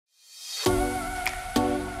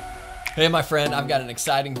Hey, my friend, I've got an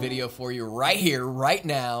exciting video for you right here, right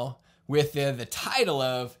now, with the title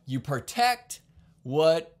of You Protect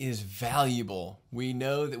What is Valuable. We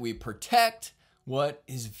know that we protect what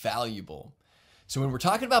is valuable. So when we're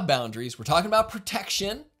talking about boundaries, we're talking about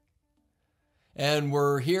protection, and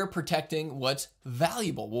we're here protecting what's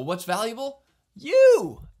valuable. Well, what's valuable?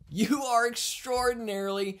 You! You are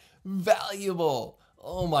extraordinarily valuable.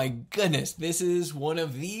 Oh my goodness, this is one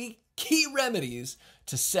of the key remedies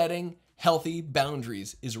to setting healthy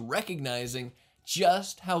boundaries, is recognizing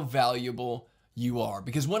just how valuable you are.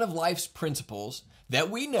 Because one of life's principles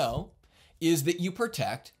that we know is that you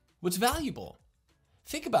protect what's valuable.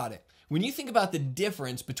 Think about it. When you think about the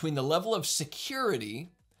difference between the level of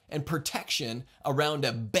security and protection around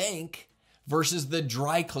a bank versus the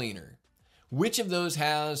dry cleaner, which of those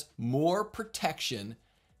has more protection,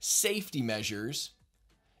 safety measures,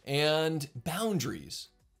 and boundaries?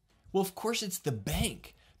 Well, of course, it's the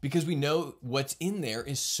bank, because we know what's in there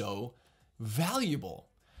is so valuable.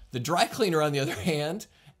 The dry cleaner, on the other hand,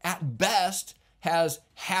 at best has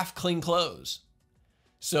half clean clothes.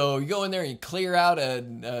 So you go in there and you clear out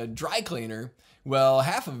a dry cleaner. Well,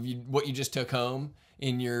 half of what you just took home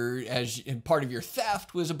as part of your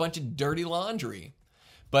theft was a bunch of dirty laundry.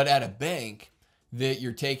 But at a bank, what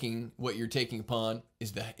you're taking upon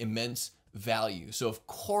is the immense value. So of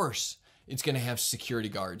course, it's going to have security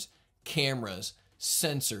guards, cameras,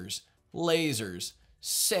 sensors, lasers,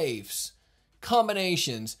 safes,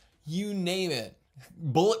 combinations, you name it,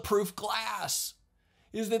 bulletproof glass.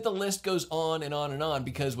 Is that the list goes on and on and on,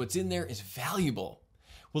 because what's in there is valuable.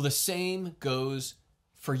 Well, the same goes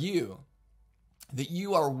for you, that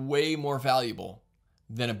you are way more valuable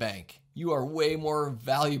than a bank. You are way more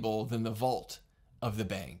valuable than the vault of the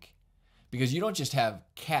bank, because you don't just have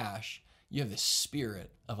cash, you have the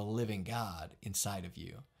spirit of a living God inside of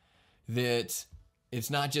you. That it's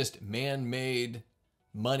not just man-made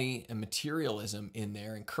money and materialism in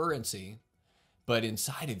there and currency, but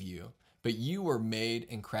inside of you. But you were made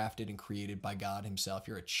and crafted and created by God himself.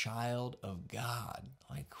 You're a child of God.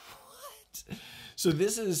 Like, what? So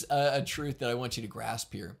this is a truth that I want you to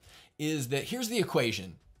grasp here, is that here's the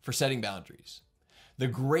equation for setting boundaries. The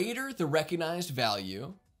greater the recognized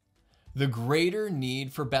value, the greater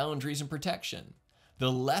need for boundaries and protection.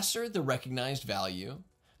 The lesser the recognized value,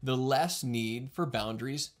 the less need for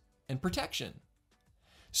boundaries and protection.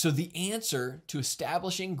 So the answer to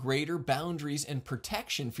establishing greater boundaries and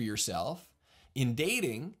protection for yourself in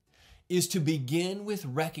dating is to begin with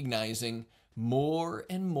recognizing more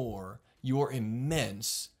and more your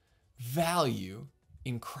immense value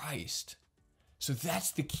in Christ. So that's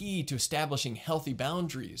the key to establishing healthy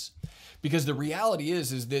boundaries. Because the reality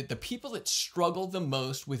is that the people that struggle the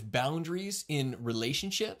most with boundaries in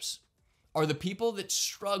relationships are the people that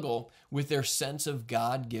struggle with their sense of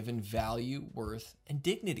God-given value, worth, and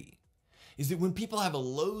dignity. Is that when people have a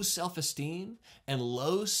low self-esteem and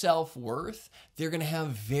low self-worth, they're going to have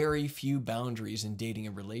very few boundaries in dating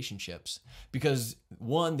and relationships. Because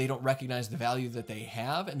one, they don't recognize the value that they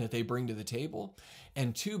have and that they bring to the table.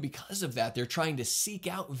 And two, because of that, they're trying to seek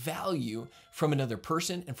out value from another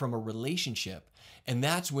person and from a relationship. And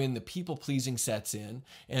that's when the people-pleasing sets in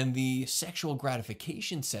and the sexual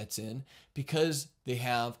gratification sets in, because they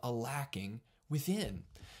have a lacking within.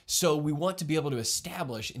 So we want to be able to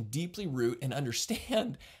establish and deeply root and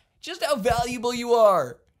understand just how valuable you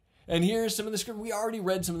are. And here's some of the scripture. We already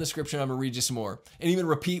read some of the scripture, and I'm going to read you some more and even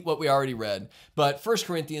repeat what we already read. But 1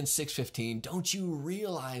 Corinthians 6:15, don't you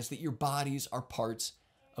realize that your bodies are parts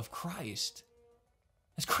of Christ?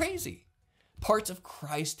 That's crazy. Parts of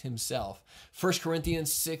Christ himself. 1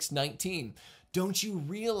 Corinthians 6:19, don't you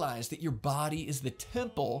realize that your body is the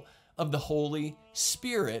temple of the Holy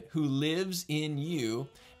Spirit who lives in you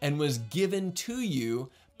and was given to you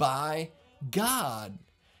by God?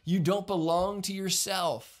 You don't belong to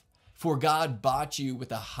yourself, for God bought you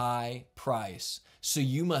with a high price. So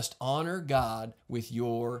you must honor God with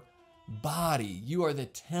your body. You are the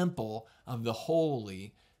temple of the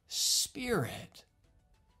Holy Spirit.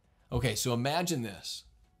 Okay, so imagine this.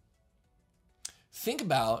 Think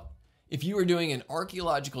about if you were doing an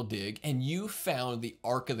archaeological dig and you found the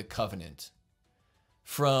Ark of the Covenant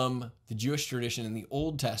from the Jewish tradition in the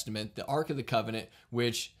Old Testament, the Ark of the Covenant,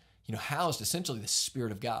 which housed essentially the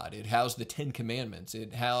Spirit of God. It housed the Ten Commandments.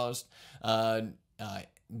 It housed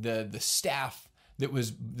the staff that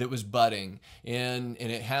was budding, and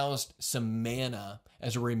it housed some manna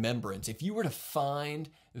as a remembrance. If you were to find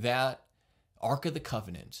that Ark of the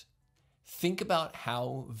Covenant, think about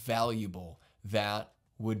how valuable that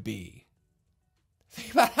would be.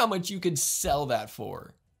 Think about how much you could sell that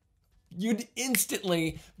for. You'd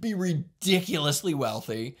instantly be ridiculously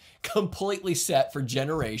wealthy, completely set for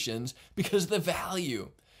generations because of the value.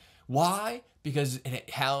 Why? Because it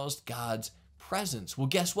housed God's presence. Well,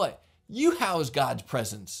 guess what? You house God's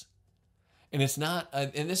presence. And it's not,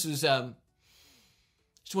 and this is,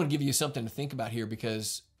 just want to give you something to think about here,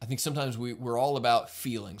 because I think sometimes we're all about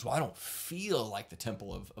feelings. Well, I don't feel like the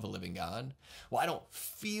temple of a living God. Well, I don't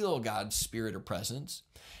feel God's spirit or presence.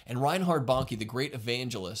 And Reinhard Bonnke, the great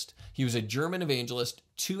evangelist, he was a German evangelist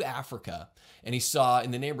to Africa, and he saw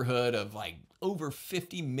in the neighborhood of like over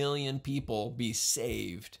 50 million people be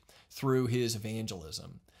saved through his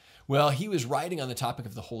evangelism. Well, he was writing on the topic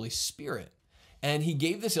of the Holy Spirit. And he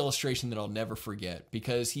gave this illustration that I'll never forget,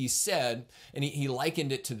 because he said, and he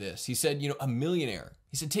likened it to this. He said, a millionaire.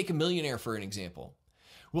 He said, take a millionaire for an example.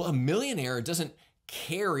 Well, a millionaire doesn't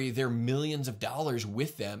carry their millions of dollars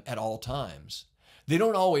with them at all times. They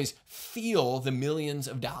don't always feel the millions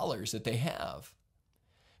of dollars that they have.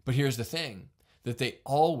 But here's the thing, that they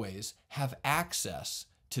always have access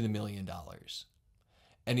to the $1 million.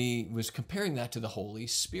 And he was comparing that to the Holy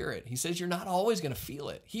Spirit. He says, you're not always going to feel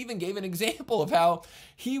it. He even gave an example of how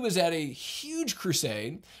he was at a huge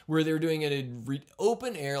crusade where they were doing it in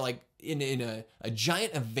open air, like in a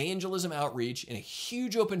giant evangelism outreach in a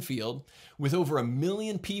huge open field with over 1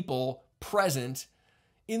 million people present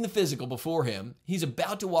in the physical before him. He's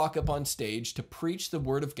about to walk up on stage to preach the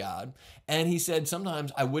word of God. And he said,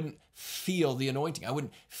 sometimes I wouldn't feel the anointing. I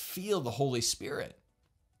wouldn't feel the Holy Spirit.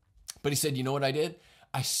 But he said, you know what I did?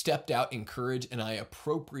 I stepped out in courage and I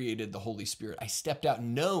appropriated the Holy Spirit. I stepped out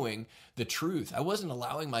knowing the truth. I wasn't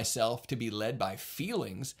allowing myself to be led by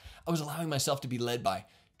feelings. I was allowing myself to be led by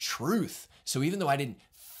truth. So even though I didn't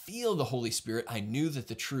feel the Holy Spirit, I knew that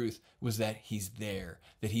the truth was that he's there,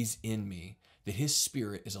 that he's in me, that his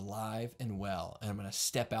spirit is alive and well. And I'm going to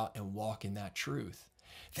step out and walk in that truth.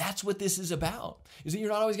 That's what this is about, is that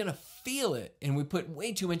you're not always going to feel it. And we put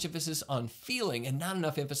way too much emphasis on feeling and not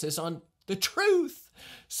enough emphasis on the truth.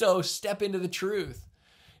 So step into the truth.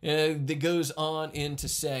 That goes on into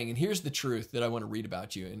saying, and here's the truth that I want to read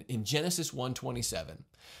about you. In Genesis 1:27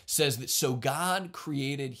 says that so God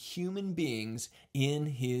created human beings in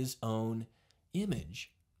his own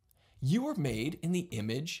image. You were made in the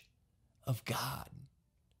image of God.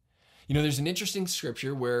 There's an interesting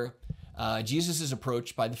scripture where Jesus is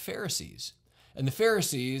approached by the Pharisees. And the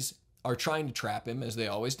Pharisees are trying to trap him, as they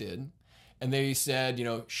always did. And they said,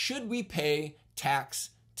 should we pay tax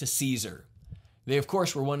to Caesar? They, of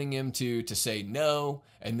course, were wanting him to say no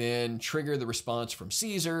and then trigger the response from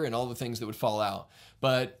Caesar and all the things that would fall out.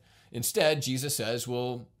 But instead, Jesus says,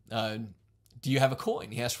 well, do you have a coin?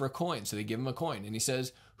 He asks for a coin. So they give him a coin. And he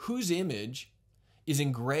says, whose image is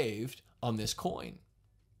engraved on this coin?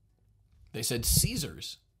 They said,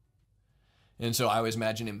 Caesar's. And so I always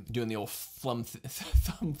imagine him doing the old thumb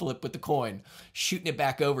flip with the coin, shooting it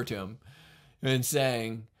back over to him and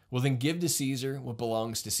saying, well, then give to Caesar what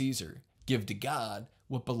belongs to Caesar. Give to God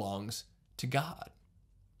what belongs to God.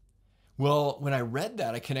 Well, when I read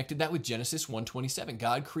that, I connected that with Genesis 1:27.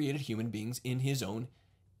 God created human beings in his own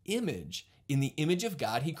image. In the image of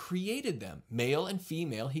God, he created them. Male and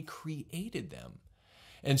female, he created them.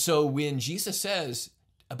 And so when Jesus says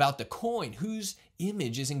about the coin, whose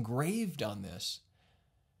image is engraved on this?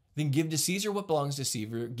 Then give to Caesar what belongs to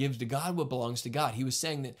Caesar, give to God what belongs to God. He was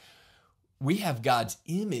saying that we have God's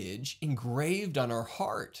image engraved on our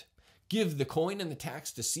heart. Give the coin and the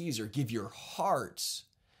tax to Caesar. Give your hearts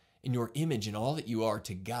and your image and all that you are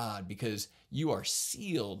to God, because you are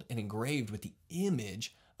sealed and engraved with the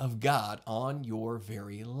image of God on your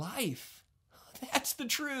very life. That's the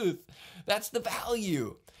truth. That's the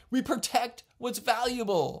value. We protect what's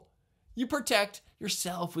valuable. You protect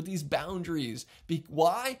yourself with these boundaries.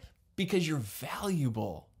 Why? Because you're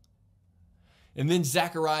valuable. And then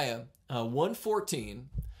Zechariah 1:14,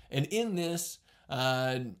 and in this,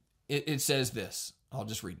 it says this. I'll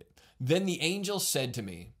just read it. Then the angel said to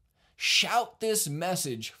me, shout this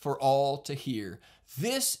message for all to hear.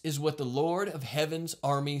 This is what the Lord of heaven's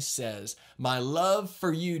army says. My love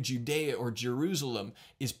for you, Judea or Jerusalem,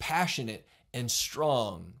 is passionate and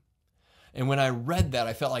strong. And when I read that,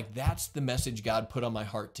 I felt like that's the message God put on my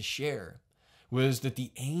heart to share, was that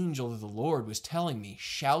the angel of the Lord was telling me,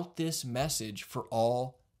 shout this message for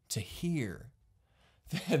all to hear.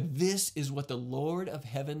 This is what the Lord of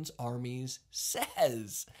heaven's armies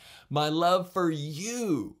says. My love for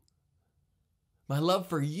you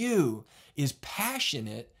is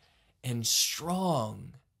passionate and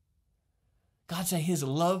strong. God said his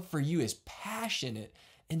love for you is passionate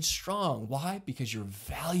and strong. Why? Because you're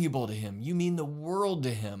valuable to him. You mean the world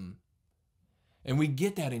to him. And we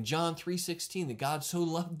get that in John 3:16, that God so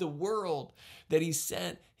loved the world that he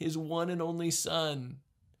sent his one and only Son,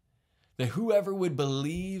 that whoever would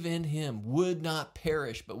believe in him would not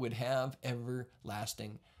perish, but would have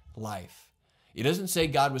everlasting life. It doesn't say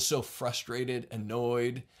God was so frustrated,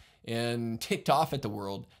 annoyed, and ticked off at the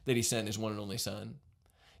world that he sent his one and only Son.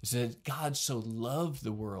 It says God so loved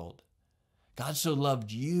the world. God so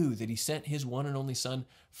loved you that he sent his one and only Son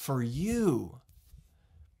for you.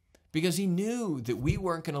 Because he knew that we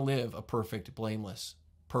weren't going to live a perfect, blameless,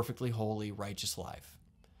 perfectly holy, righteous life.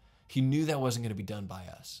 He knew that wasn't going to be done by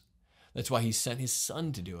us. That's why he sent his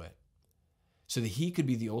Son to do it, so that he could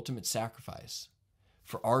be the ultimate sacrifice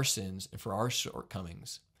for our sins and for our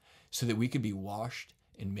shortcomings, so that we could be washed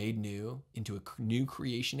and made new into a new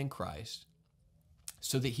creation in Christ,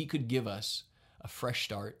 so that he could give us a fresh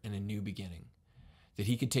start and a new beginning, that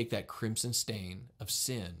he could take that crimson stain of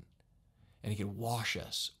sin and he could wash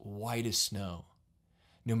us white as snow.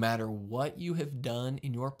 No matter what you have done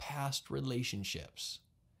in your past relationships,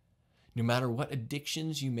 no matter what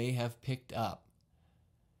addictions you may have picked up,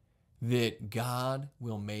 that God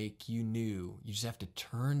will make you new. You just have to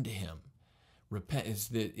turn to him. Repent. It's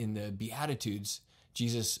that in the Beatitudes,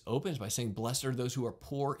 Jesus opens by saying, blessed are those who are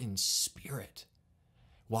poor in spirit.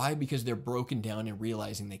 Why? Because they're broken down and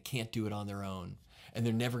realizing they can't do it on their own, and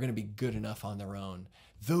they're never going to be good enough on their own.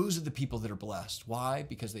 Those are the people that are blessed. Why?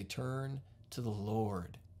 Because they turn to the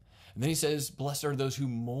Lord. And then he says, blessed are those who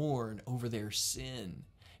mourn over their sin.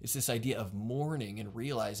 It's this idea of mourning and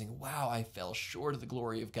realizing, wow, I fell short of the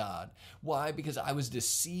glory of God. Why? Because I was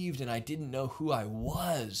deceived and I didn't know who I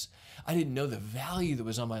was. I didn't know the value that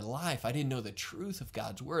was on my life. I didn't know the truth of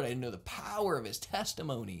God's word. I didn't know the power of his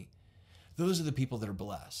testimony. Those are the people that are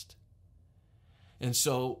blessed. And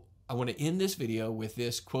so I want to end this video with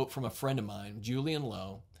this quote from a friend of mine, Julian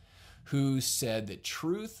Lowe, who said that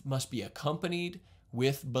truth must be accompanied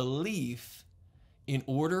with belief in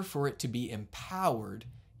order for it to be empowered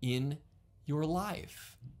in your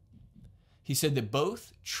life. He said that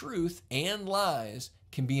both truth and lies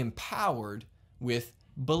can be empowered with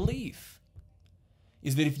belief.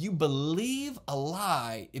 Is that if you believe a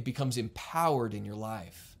lie, it becomes empowered in your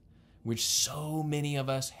life, which so many of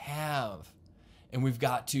us have. And we've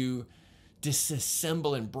got to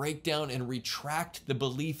disassemble and break down and retract the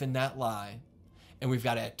belief in that lie. And we've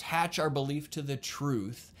got to attach our belief to the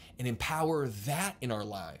truth and empower that in our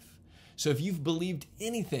life. So if you've believed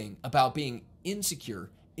anything about being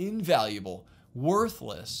insecure, invaluable,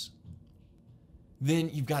 worthless,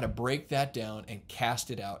 then you've got to break that down and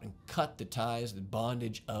cast it out and cut the ties, the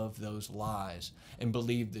bondage of those lies, and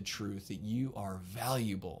believe the truth that you are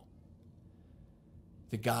valuable,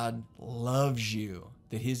 that God loves you,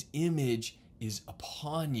 that his image is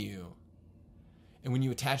upon you. And when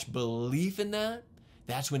you attach belief in that,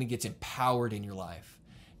 that's when it gets empowered in your life.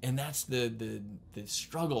 And that's the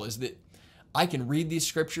struggle, is that I can read these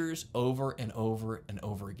scriptures over and over and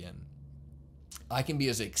over again. I can be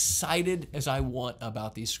as excited as I want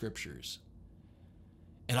about these scriptures.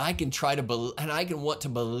 And I can want to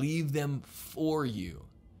believe them for you.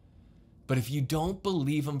 But if you don't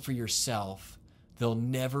believe them for yourself, they'll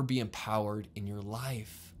never be empowered in your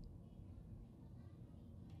life.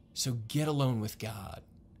 So get alone with God.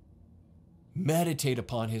 Meditate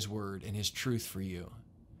upon his word and his truth for you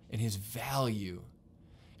and his value.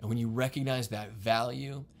 And when you recognize that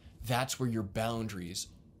value, that's where your boundaries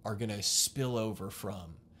are going to spill over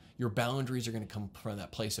from. Your boundaries are going to come from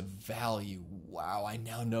that place of value. Wow, I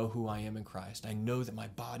now know who I am in Christ. I know that my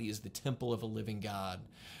body is the temple of a living God,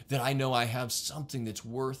 that I know I have something that's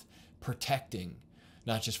worth protecting,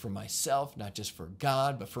 not just for myself, not just for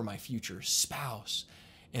God, but for my future spouse.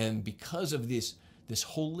 And because of this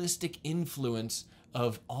holistic influence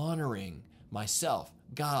of honoring myself,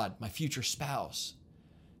 God, my future spouse,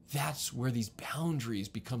 that's where these boundaries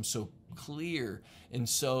become so clear and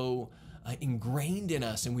so ingrained in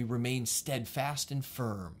us, and we remain steadfast and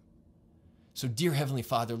firm. So, dear Heavenly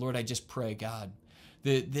Father, Lord, I just pray, God,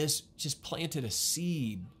 that this just planted a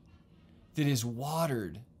seed that is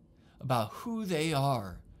watered about who they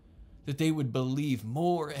are, that they would believe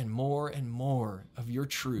more and more and more of your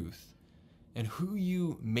truth and who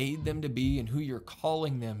you made them to be and who you're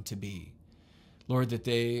calling them to be. Lord, that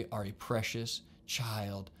they are a precious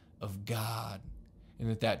child of God,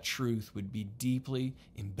 and that truth would be deeply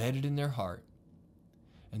embedded in their heart.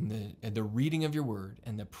 And the reading of your word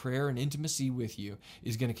and the prayer and intimacy with you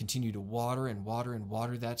is going to continue to water and water and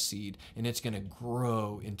water that seed, and it's going to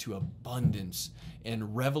grow into abundance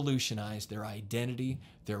and revolutionize their identity,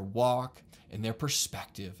 their walk, and their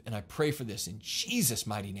perspective. And I pray for this in Jesus'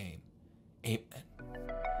 mighty name.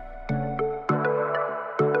 Amen.